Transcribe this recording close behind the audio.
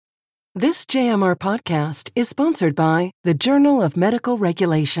This JMR podcast is sponsored by the Journal of Medical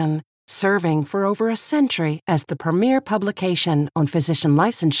Regulation, serving for over a century as the premier publication on physician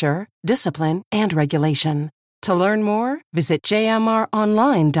licensure, discipline, and regulation. To learn more, visit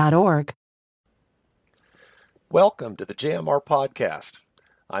jmronline.org. Welcome to the JMR podcast.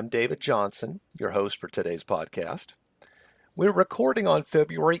 I'm David Johnson, your host for today's podcast. We're recording on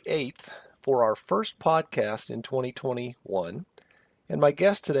February 8th for our first podcast in 2021. And my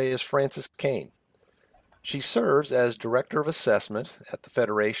guest today is Frances Kane. She serves as Director of Assessment at the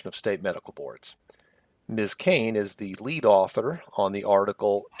Federation of State Medical Boards. Ms. Kane is the lead author on the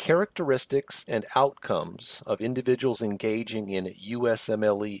article Characteristics and Outcomes of Individuals Engaging in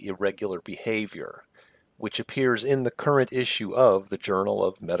USMLE Irregular Behavior, which appears in the current issue of the Journal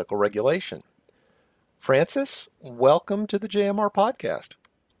of Medical Regulation. Frances, welcome to the JMR podcast.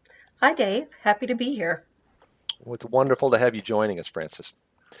 Hi, Dave. Happy to be here. Well, it's wonderful to have you joining us, Frances.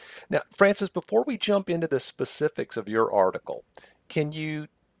 Now, Frances, before we jump into the specifics of your article, can you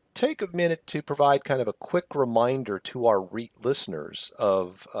take a minute to provide kind of a quick reminder to our listeners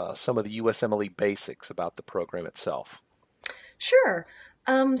of some of the USMLE basics about the program itself? Sure.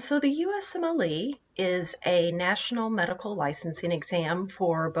 So the USMLE is a national medical licensing exam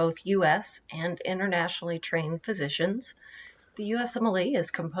for both U.S. and internationally trained physicians. The USMLE is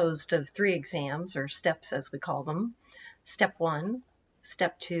composed of 3 exams, or steps as we call them: Step 1,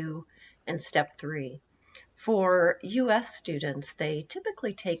 Step 2, and Step 3. For U.S. students, they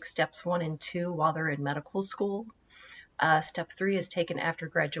typically take Steps 1 and 2 while they're in medical school. Step 3 is taken after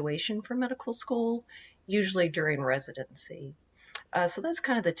graduation from medical school, usually during residency. So that's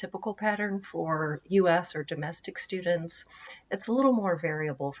kind of the typical pattern for U.S. or domestic students. It's a little more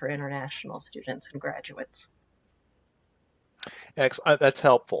variable for international students and graduates. Excellent. That's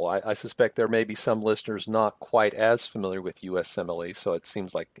helpful. I suspect there may be some listeners not quite as familiar with USMLE, so it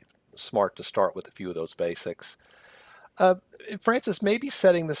seems like smart to start with a few of those basics. Frances, maybe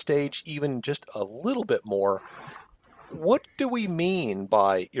setting the stage even just a little bit more, what do we mean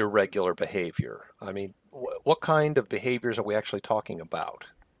by irregular behavior? I mean, what kind of behaviors are we actually talking about?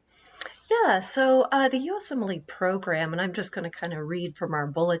 Yeah, so the USMLE program, and I'm just going to kind of read from our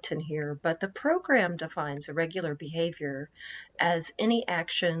bulletin here, but the program defines irregular behavior as any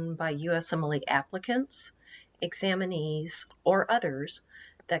action by USMLE applicants, examinees, or others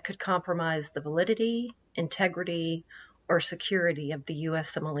that could compromise the validity, integrity, or security of the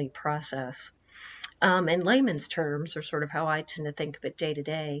USMLE process. In layman's terms, or sort of how I tend to think of it day to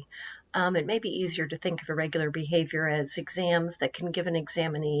day, it may be easier to think of irregular behavior as exams that can give an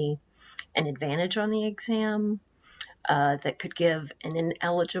examinee an advantage on the exam, that could give an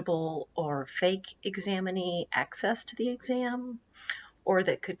ineligible or fake examinee access to the exam, or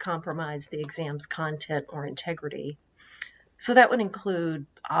that could compromise the exam's content or integrity. So that would include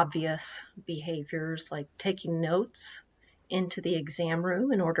obvious behaviors like taking notes into the exam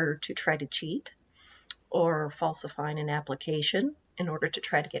room in order to try to cheat, or falsifying an application in order to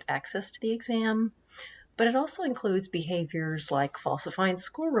try to get access to the exam. But it also includes behaviors like falsifying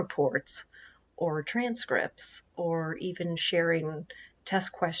score reports or transcripts, or even sharing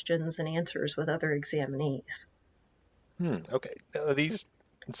test questions and answers with other examinees. Okay. Now, these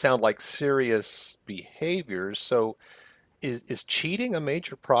sound like serious behaviors. So is cheating a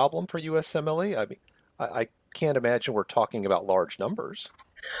major problem for USMLE? I mean, I can't imagine we're talking about large numbers.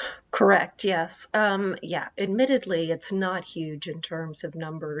 Correct, yes. Admittedly, it's not huge in terms of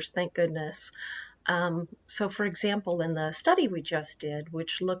numbers, thank goodness. So, for example, in the study we just did,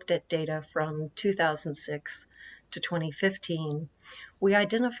 which looked at data from 2006 to 2015, we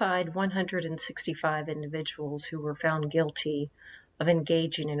identified 165 individuals who were found guilty of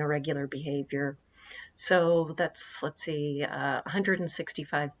engaging in irregular behavior. So that's,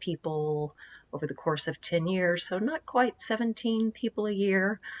 165 people over the course of 10 years, so not quite 17 people a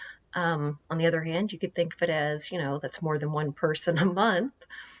year. On the other hand, you could think of it as, that's more than one person a month.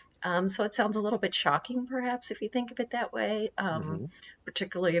 So it sounds a little bit shocking, perhaps, if you think of it that way,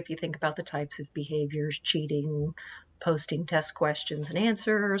 particularly if you think about the types of behaviors: cheating, posting test questions and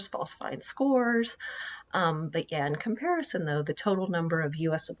answers, falsifying scores. But yeah, in comparison, though, the total number of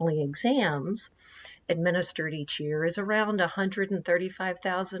USMLE exams administered each year is around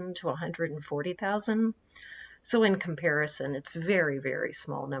 135,000 to 140,000. So in comparison, it's a very, very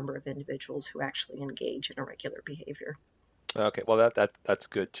small number of individuals who actually engage in irregular behavior. Okay, well, that's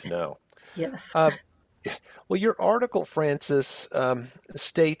good to know. Yes. Well, your article, Frances,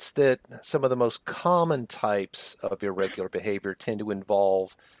 states that some of the most common types of irregular behavior tend to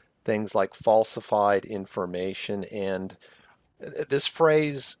involve things like falsified information and this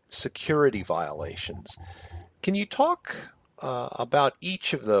phrase, security violations. Can you talk about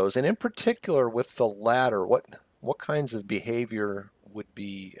each of those, and in particular with the latter, what kinds of behavior would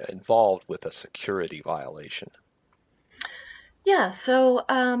be involved with a security violation? Yeah, so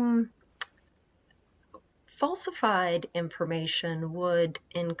falsified information would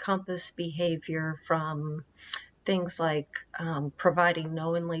encompass behavior from things like providing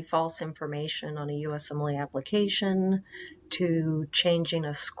knowingly false information on a USMLE application, to changing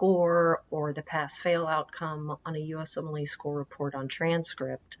a score or the pass-fail outcome on a USMLE score report on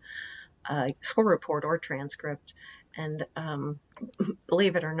transcript, score report or transcript. And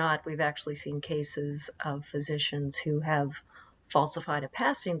believe it or not, we've actually seen cases of physicians who have falsified a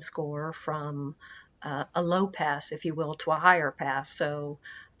passing score from a low pass, if you will, to a higher pass. So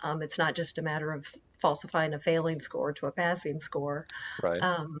it's not just a matter of falsifying a failing score to a passing score. Right.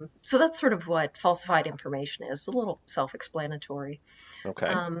 So that's sort of what falsified information is, a little self explanatory.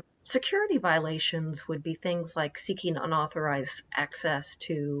 Okay. Security violations would be things like seeking unauthorized access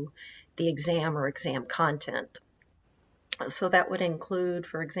to the exam or exam content. So that would include,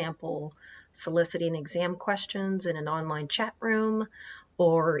 for example, soliciting exam questions in an online chat room,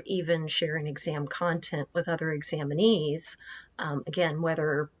 or even sharing exam content with other examinees. Again,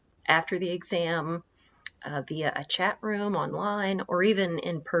 whether after the exam, via a chat room, online, or even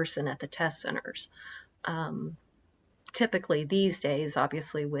in person at the test centers. Um, Typically these days,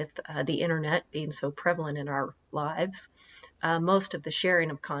 obviously with the internet being so prevalent in our lives, most of the sharing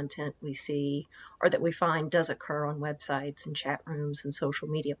of content we see or that we find does occur on websites and chat rooms and social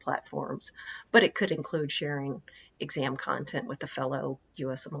media platforms, but it could include sharing exam content with a fellow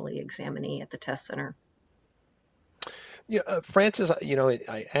USMLE examinee at the test center. Yeah, Francis,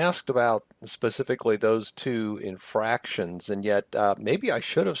 I asked about specifically those two infractions, and yet maybe I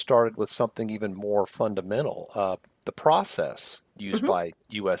should have started with something even more fundamental. The process used Mm-hmm. by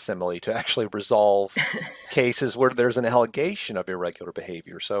USMLE to actually resolve cases where there's an allegation of irregular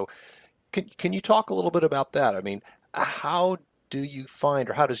behavior. So, can you talk a little bit about that? I mean, how do you find,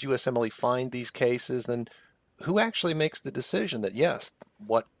 or how does USMLE find these cases? And who actually makes the decision that, yes,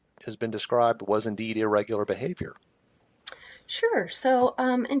 what has been described was indeed irregular behavior? Sure. So,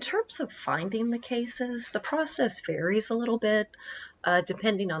 in terms of finding the cases, the process varies a little bit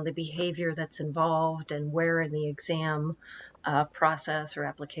depending on the behavior that's involved and where in the exam process or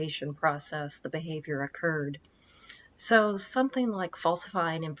application process the behavior occurred. So, something like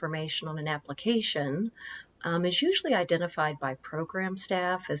falsifying information on an application is usually identified by program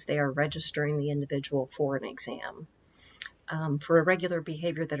staff as they are registering the individual for an exam. For irregular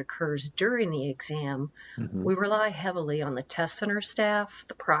behavior that occurs during the exam, Hmm. we rely heavily on the test center staff,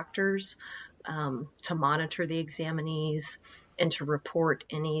 the proctors, to monitor the examinees and to report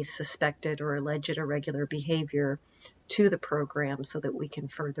any suspected or alleged irregular behavior to the program so that we can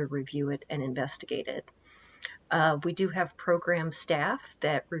further review it and investigate it. We do have program staff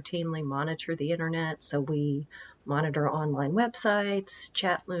that routinely monitor the internet, so we monitor online websites,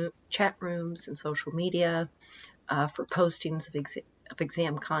 chat rooms, and social media for postings of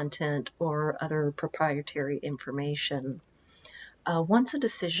exam content or other proprietary information. Once a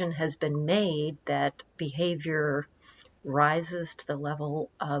decision has been made that behavior rises to the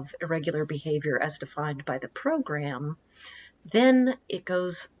level of irregular behavior as defined by the program, then it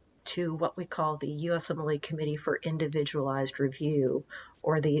goes to what we call the USMLE Committee for Individualized Review,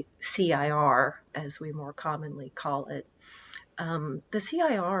 or the CIR, as we more commonly call it. The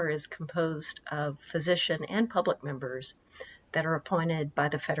CIR is composed of physician and public members that are appointed by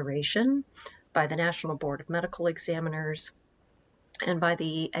the Federation, by the National Board of Medical Examiners, and by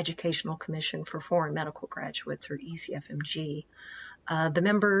the Educational Commission for Foreign Medical Graduates, or ECFMG. The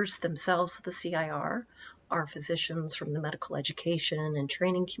members themselves of the CIR are physicians from the medical education and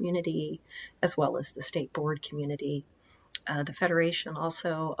training community, as well as the state board community. The Federation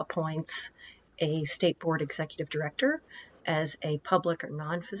also appoints a state board executive director as a public or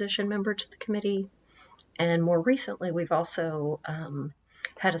non-physician member to the committee. And more recently, we've also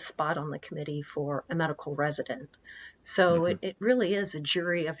had a spot on the committee for a medical resident. So Hmm. it really is a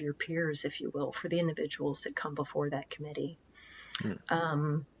jury of your peers, if you will, for the individuals that come before that committee.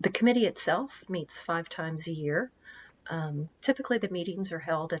 The committee itself meets 5 times a year. Typically, the meetings are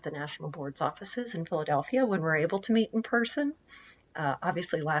held at the National Board's offices in Philadelphia when we're able to meet in person.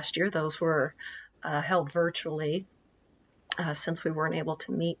 Obviously, last year those were held virtually since we weren't able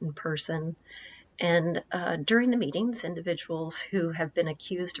to meet in person. And during the meetings, individuals who have been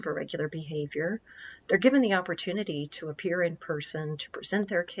accused of irregular behavior, they're given the opportunity to appear in person, to present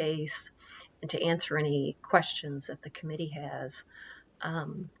their case, and to answer any questions that the committee has.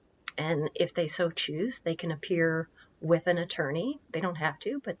 Um, and if they so choose, they can appear with an attorney. They don't have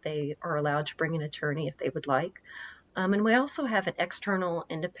to, but they are allowed to bring an attorney if they would like. And we also have an external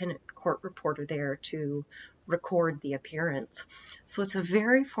independent court reporter there to record the appearance. So it's a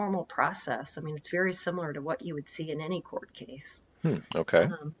very formal process. I mean, it's very similar to what you would see in any court case. Okay.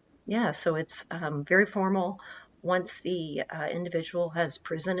 Yeah, so it's very formal. Once the individual has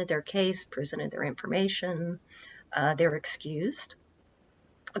presented their case, presented their information, they're excused.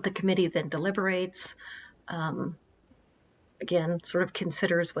 The committee then deliberates, again, sort of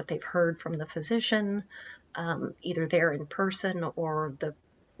considers what they've heard from the physician, either there in person or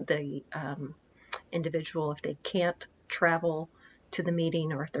the individual, if they can't travel to the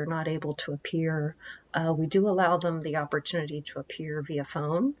meeting or if they're not able to appear. We do allow them the opportunity to appear via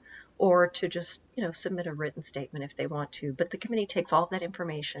phone or to just, submit a written statement if they want to. But the committee takes all that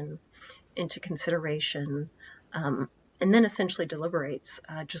information into consideration, and then essentially deliberates,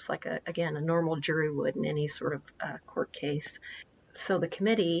 just like, a normal jury would in any sort of court case. So the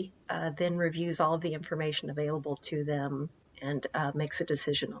committee then reviews all of the information available to them and makes a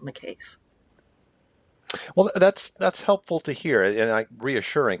decision on the case. Well, that's helpful to hear, and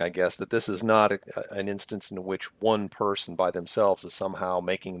reassuring, I guess, that this is not an instance in which one person by themselves is somehow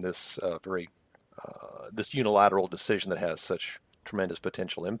making this this unilateral decision that has such tremendous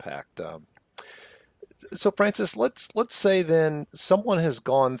potential impact. So, Francis, let's say then someone has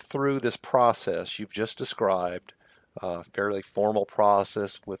gone through this process you've just described, a fairly formal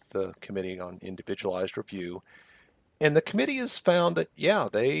process with the Committee on Individualized Review, and the committee has found that, yeah,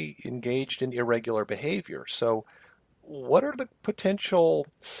 they engaged in irregular behavior. So, what are the potential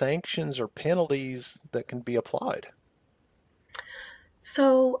sanctions or penalties that can be applied?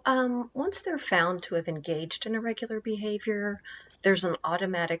 So once they're found to have engaged in irregular behavior, there's an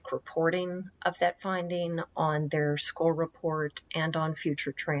automatic reporting of that finding on their score report and on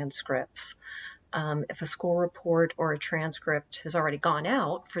future transcripts. If a score report or a transcript has already gone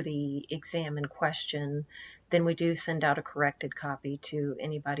out for the exam in question, then we do send out a corrected copy to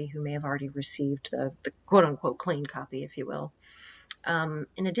anybody who may have already received the quote unquote clean copy, if you will.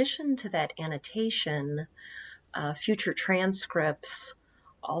 In addition to that annotation, future transcripts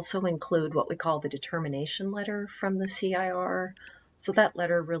also include what we call the determination letter from the CIR. So that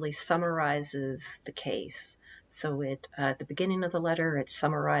letter really summarizes the case. So at the beginning of the letter, it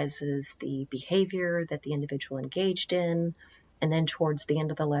summarizes the behavior that the individual engaged in, and then towards the end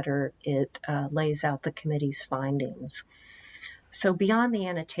of the letter, it lays out the committee's findings. So beyond the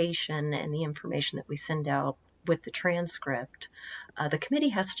annotation and the information that we send out with the transcript, the committee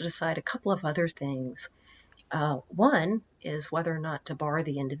has to decide a couple of other things. One is whether or not to bar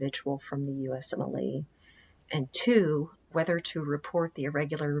the individual from the USMLE, and two, whether to report the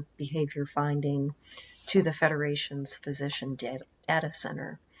irregular behavior finding to the Federation's Physician Data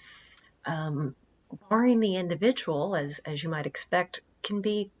Center. Barring the individual, as you might expect, can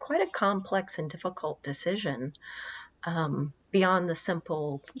be quite a complex and difficult decision. Beyond the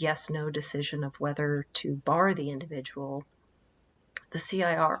simple yes-no decision of whether to bar the individual, the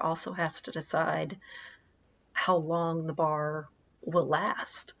CIR also has to decide how long the bar will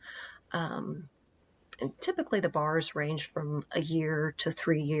last. And typically the bars range from a year to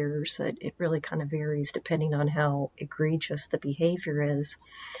 3 years. It really kind of varies depending on how egregious the behavior is.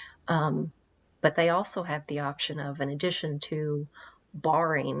 But they also have the option of, in addition to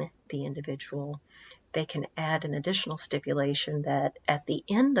barring the individual, they can add an additional stipulation that at the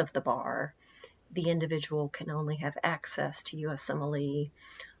end of the bar, the individual can only have access to USMLE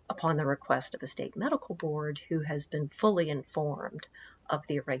upon the request of a state medical board who has been fully informed of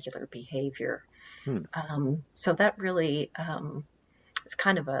the irregular behavior. So that really is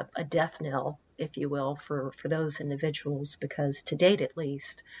kind of a death knell, if you will, for those individuals, because to date at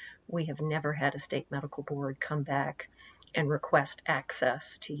least, we have never had a state medical board come back and request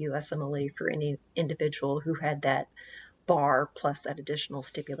access to USMLE for any individual who had that bar plus that additional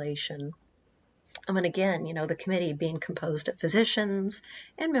stipulation. And again, the committee being composed of physicians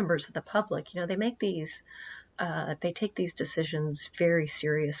and members of the public, they make these, they take these decisions very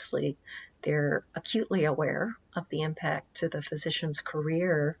seriously. They're acutely aware of the impact to the physician's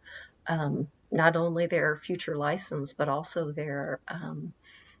career, not only their future license, but also their,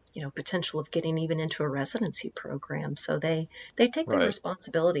 potential of getting even into a residency program. So they take their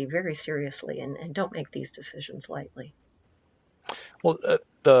responsibility very seriously and don't make these decisions lightly. Well,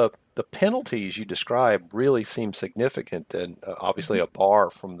 the penalties you describe really seem significant, and obviously a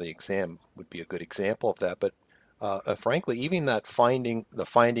bar from the exam would be a good example of that. But frankly, even the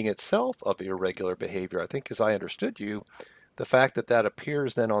finding itself of irregular behavior, I think, as I understood you, the fact that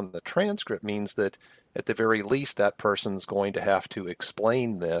appears then on the transcript means that at the very least that person's going to have to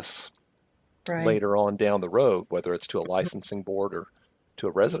explain this later on down the road, whether it's to a licensing board or to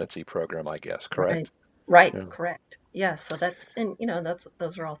a residency program, I guess. Correct? Right. Yeah. Correct. Yeah, so that's, and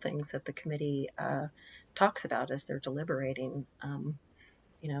those are all things that the committee talks about as they're deliberating.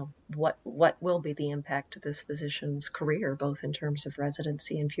 What will be the impact of this physician's career, both in terms of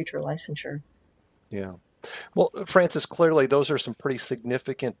residency and future licensure? Yeah. Well, Francis, clearly those are some pretty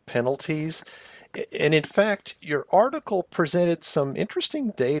significant penalties. And in fact, your article presented some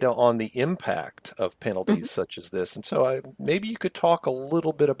interesting data on the impact of Mhm. penalties such as this. And so maybe you could talk a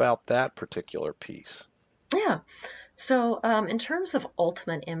little bit about that particular piece. Yeah. So, in terms of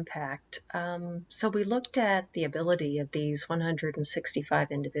ultimate impact, so we looked at the ability of these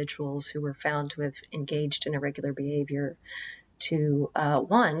 165 individuals who were found to have engaged in irregular behavior to,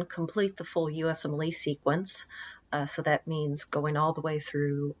 one, complete the full USMLE sequence. So that means going all the way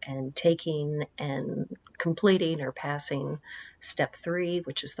through and taking and completing or passing step three,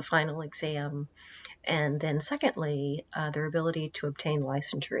 which is the final exam. And then, secondly, their ability to obtain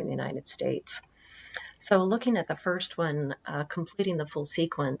licensure in the United States. So, looking at the first one, completing the full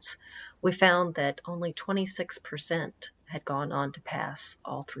sequence, we found that only 26% had gone on to pass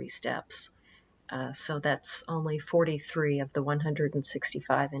all three steps. So that's only 43 of the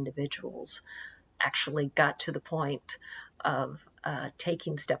 165 individuals actually got to the point of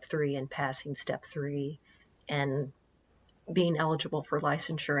taking step three and passing step three and being eligible for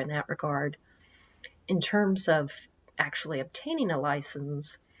licensure in that regard. In terms of actually obtaining a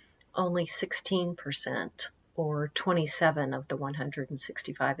license, only 16%, or 27 of the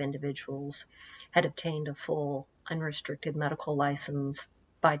 165 individuals, had obtained a full unrestricted medical license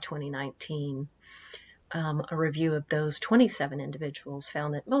by 2019. A review of those 27 individuals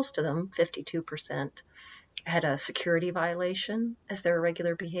found that most of them, 52%, had a security violation as their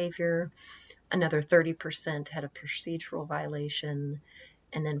irregular behavior. Another 30% had a procedural violation.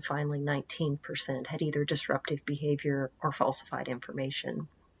 And then finally, 19% had either disruptive behavior or falsified information.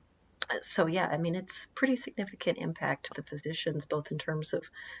 So, yeah, I mean, it's pretty significant impact to the physicians, both in terms of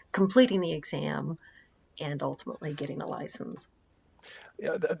completing the exam and ultimately getting a license.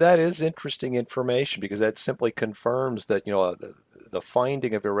 Yeah, that is interesting information because that simply confirms that, the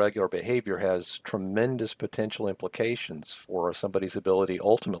finding of irregular behavior has tremendous potential implications for somebody's ability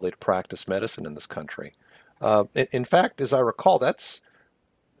ultimately to practice medicine in this country. In fact, as I recall,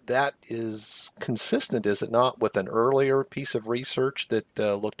 that is consistent, is it not, with an earlier piece of research that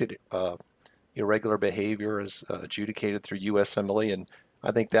looked at irregular behavior as adjudicated through USMLE, and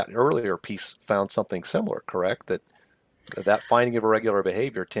I think that earlier piece found something similar, correct? That finding of irregular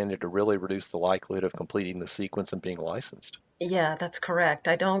behavior tended to really reduce the likelihood of completing the sequence and being licensed. Yeah, that's correct.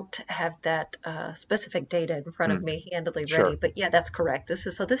 I don't have that specific data in front of Hmm. me handily ready, Sure. but yeah, that's correct. This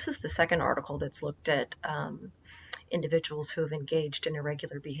is the second article that's looked at individuals who have engaged in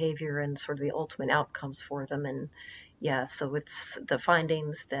irregular behavior and sort of the ultimate outcomes for them. And yeah, so it's the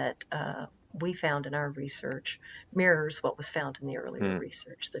findings that we found in our research mirrors what was found in the earlier Hmm.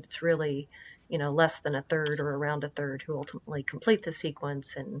 research. That it's really, less than a third or around a third who ultimately complete the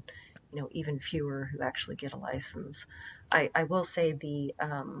sequence, and even fewer who actually get a license. I will say the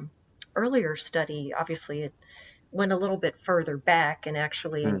earlier study, obviously, it went a little bit further back and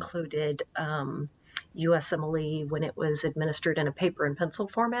actually Hmm. included USMLE when it was administered in a paper and pencil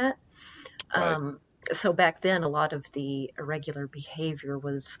format. Right. Um, so back then, a lot of the irregular behavior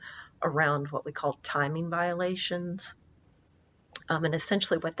was around what we call timing violations. And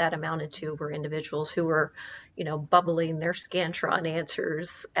essentially, what that amounted to were individuals who were, bubbling their Scantron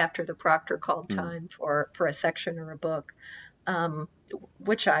answers after the proctor called Hmm. time for a section or a book, um,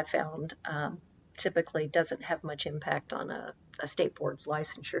 which I found typically doesn't have much impact on a state board's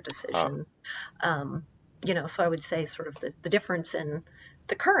licensure Ah. decision. Um, so I would say sort of the difference in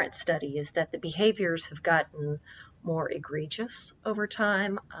the current study is that the behaviors have gotten more egregious over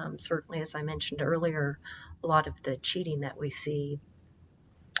time. Certainly, as I mentioned earlier, a lot of the cheating that we see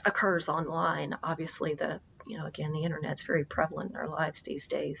occurs online. Obviously, again, the internet's very prevalent in our lives these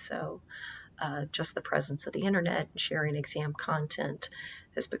days. So just the presence of the internet and sharing exam content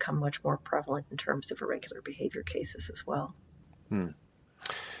has become much more prevalent in terms of irregular behavior cases as well. Hmm.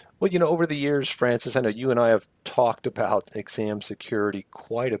 Well, over the years, Francis, I know you and I have talked about exam security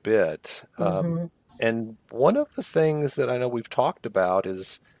quite a bit. Hmm. And one of the things that I know we've talked about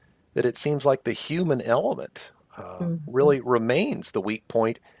is that it seems like the human element Hmm. really remains the weak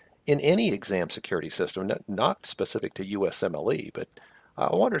point in any exam security system, not specific to USMLE, but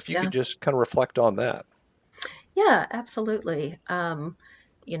I wonder if you Yeah. could just kind of reflect on that. Yeah, absolutely.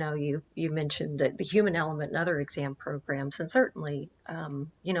 You mentioned the human element in other exam programs, and certainly,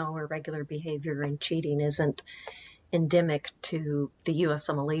 irregular behavior and cheating isn't endemic to the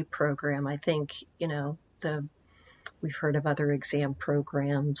USMLE program. I think, the we've heard of other exam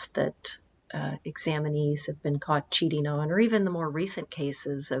programs that examinees have been caught cheating on, or even the more recent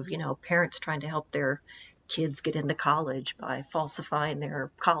cases of, parents trying to help their kids get into college by falsifying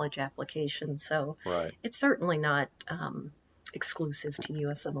their college applications. So Right. it's certainly not exclusive to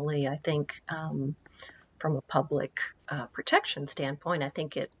USMLE. I think from a public protection standpoint, I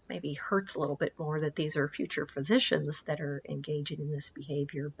think it maybe hurts a little bit more that these are future physicians that are engaging in this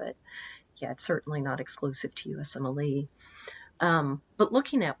behavior. But yeah, it's certainly not exclusive to USMLE. But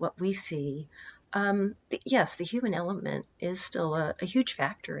looking at what we see, yes, the human element is still a huge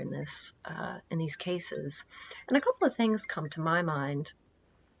factor in in these cases. And a couple of things come to my mind.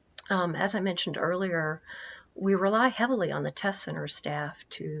 As I mentioned earlier, we rely heavily on the test center staff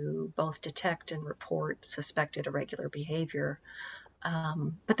to both detect and report suspected irregular behavior.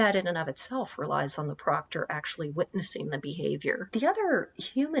 But that in and of itself relies on the proctor actually witnessing the behavior. The other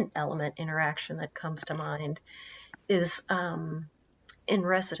human element interaction that comes to mind is in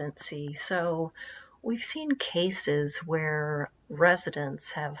residency. So we've seen cases where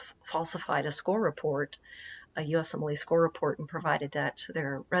residents have falsified a score report, a USMLE score report, and provided that to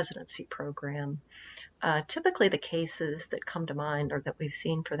their residency program. Typically, the cases that come to mind or that we've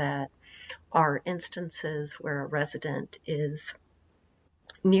seen for that are instances where a resident is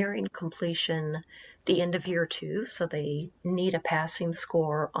nearing completion the end of year 2, so they need a passing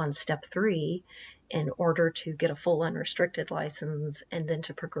score on step 3 in order to get a full unrestricted license and then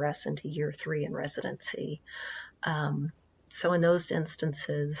to progress into year 3 in residency. So in those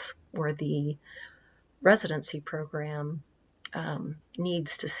instances where the residency program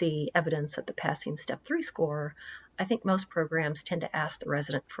needs to see evidence of the passing step 3 score, I think most programs tend to ask the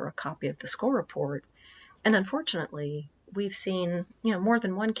resident for a copy of the score report. And unfortunately, we've seen, more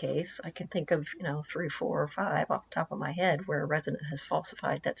than one case. I can think of, 3, 4, or 5 off the top of my head where a resident has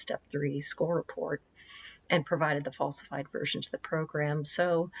falsified that step 3 score report and provided the falsified version to the program.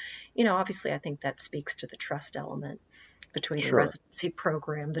 So, obviously I think that speaks to the trust element between the residency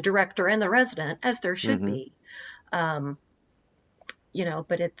program, the director, and the resident, as there should be. But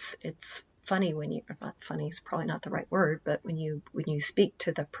it's funny when you, not funny is probably not the right word, but when you speak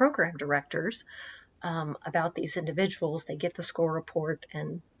to the program directors about these individuals, they get the score report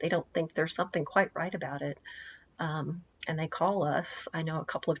and they don't think there's something quite right about it. And they call us. I know a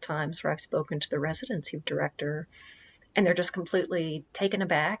couple of times where I've spoken to the residency director and they're just completely taken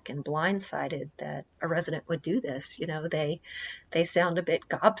aback and blindsided that a resident would do this. They sound a bit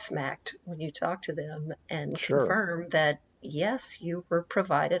gobsmacked when you talk to them and confirm that, yes, you were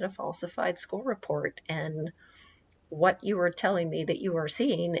provided a falsified score report, and what you are telling me that you are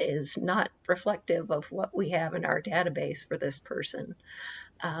seeing is not reflective of what we have in our database for this person.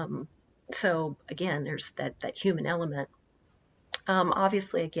 So again, there's that human element.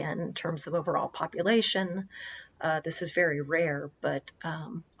 Obviously, again, in terms of overall population, this is very rare, but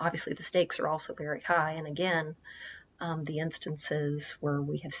obviously the stakes are also very high. And again, the instances where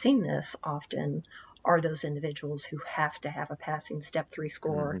we have seen this often are those individuals who have to have a passing step 3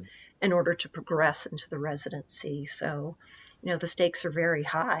 score in order to progress into the residency. So, the stakes are very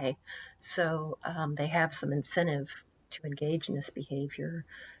high. So they have some incentive to engage in this behavior.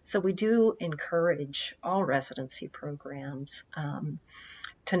 So we do encourage all residency programs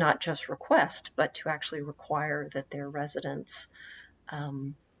to not just request, but to actually require that their residents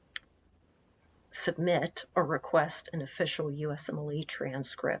submit or request an official USMLE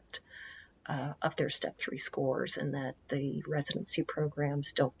transcript of their step 3 scores, and that the residency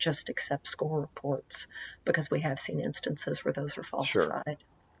programs don't just accept score reports, because we have seen instances where those are falsified.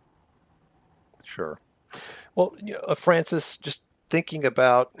 Sure. Well, Frances, just thinking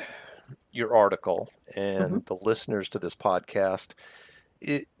about your article and the listeners to this podcast,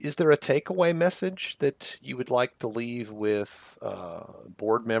 is there a takeaway message that you would like to leave with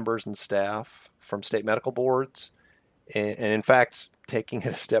board members and staff from state medical boards? And in fact, taking it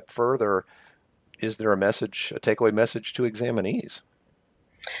a step further, is there a takeaway message to examinees?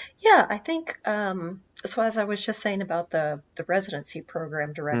 Yeah, I think, so as I was just saying about the residency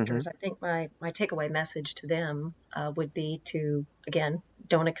program directors, I think my takeaway message to them would be to, again,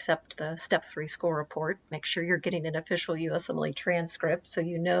 don't accept the step 3 score report. Make sure you're getting an official USMLE transcript so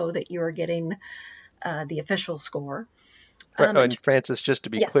you know that you are getting the official score. And Frances, just to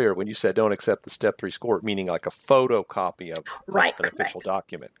be clear, when you said don't accept the step 3 score, meaning like a photocopy of an official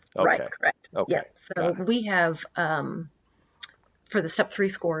document. Okay. Right, correct. Okay. Yeah. So we have, for the step 3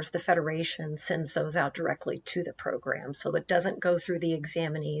 scores, the Federation sends those out directly to the program. So it doesn't go through the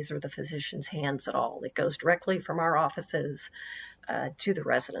examinees or the physician's hands at all. It goes directly from our offices to the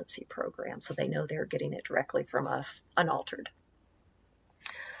residency program. So they know they're getting it directly from us, unaltered.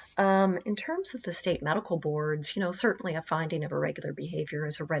 In terms of the state medical boards, certainly a finding of irregular behavior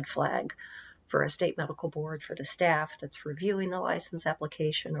is a red flag for a state medical board, for the staff that's reviewing the license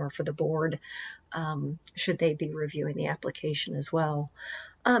application, or for the board, should they be reviewing the application as well.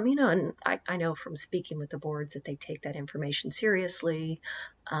 And I know from speaking with the boards that they take that information seriously,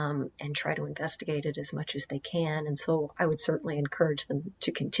 and try to investigate it as much as they can. And so I would certainly encourage them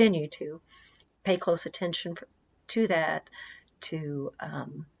to continue to pay close attention to that, to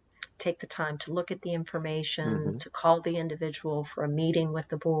take the time to look at the information, to call the individual for a meeting with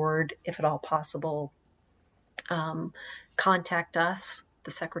the board, if at all possible. Contact us. The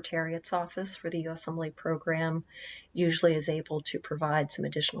Secretariat's office for the USMLE program usually is able to provide some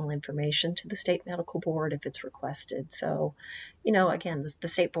additional information to the state medical board if it's requested. So, again, the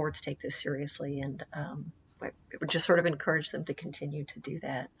state boards take this seriously, and I would just sort of encourage them to continue to do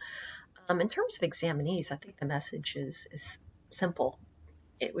that. In terms of examinees, I think the message is simple.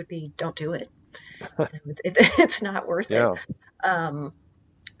 It would be, don't do it. It's not worth it.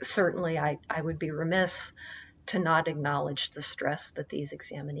 Certainly, I would be remiss to not acknowledge the stress that these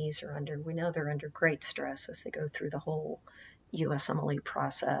examinees are under. We know they're under great stress as they go through the whole USMLE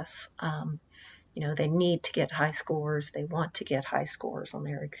process. They need to get high scores. They want to get high scores on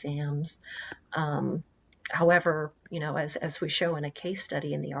their exams. However, as we show in a case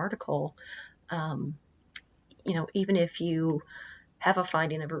study in the article, even if you have a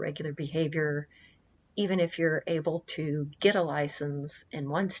finding of irregular behavior, even if you're able to get a license in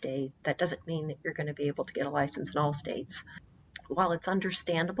one state, that doesn't mean that you're going to be able to get a license in all states. While it's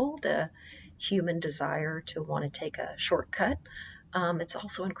understandable, the human desire to want to take a shortcut, it's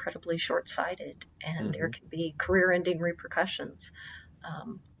also incredibly short-sighted, and there can be career-ending repercussions.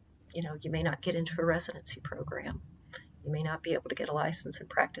 You may not get into a residency program. You may not be able to get a license and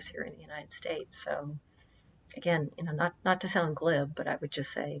practice here in the United States. So, again, not to sound glib, but I would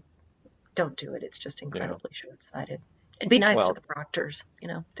just say, don't do it. It's just incredibly short-sighted. It'd be nice to the proctors.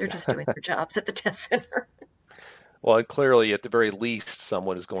 They're just doing their jobs at the test center. Well, clearly, at the very least,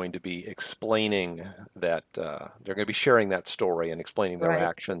 someone is going to be explaining that, they're going to be sharing that story and explaining their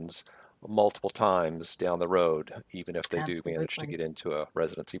actions multiple times down the road, even if they do manage to get into a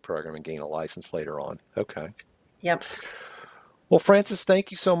residency program and gain a license later on. Okay. Yep. Well, Frances,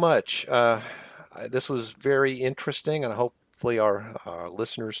 thank you so much. This was very interesting, and hopefully our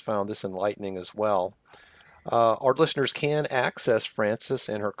listeners found this enlightening as well. Our listeners can access Frances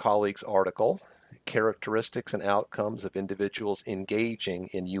and her colleagues' article, Characteristics and Outcomes of Individuals Engaging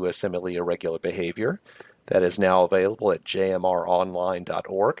in USMLE Irregular Behavior. That is now available at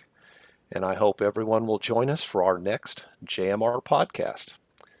jmronline.org. And I hope everyone will join us for our next JMR podcast.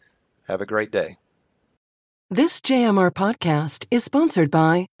 Have a great day. This JMR podcast is sponsored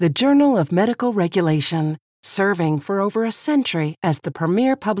by the Journal of Medical Regulation, serving for over a century as the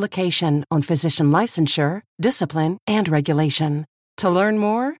premier publication on physician licensure, discipline, and regulation. To learn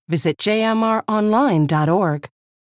more, visit jmronline.org.